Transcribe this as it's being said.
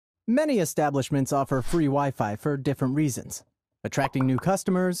Many establishments offer free Wi-Fi for different reasons. Attracting new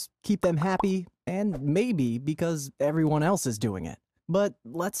customers, keep them happy, and maybe because everyone else is doing it. But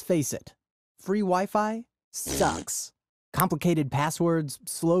let's face it, free Wi-Fi sucks. Complicated passwords,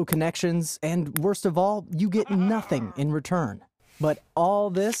 slow connections, and worst of all, you get nothing in return. But all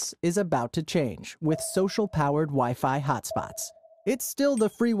this is about to change with social-powered Wi-Fi hotspots. It's still the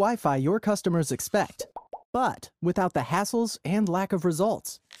free Wi-Fi your customers expect, but without the hassles and lack of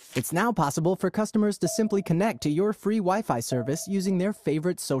results. It's now possible for customers to simply connect to your free Wi-Fi service using their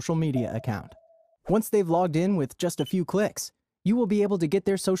favorite social media account. Once they've logged in with just a few clicks, you will be able to get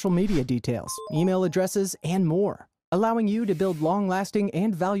their social media details, email addresses, and more, allowing you to build long-lasting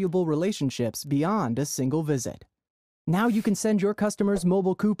and valuable relationships beyond a single visit. Now you can send your customers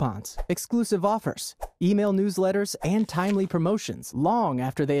mobile coupons, exclusive offers, email newsletters, and timely promotions long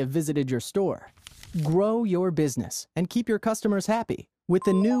after they have visited your store. Grow your business and keep your customers happy with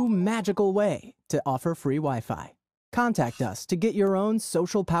the new magical way to offer free Wi-Fi. Contact us to get your own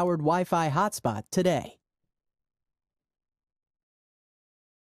social-powered Wi-Fi hotspot today.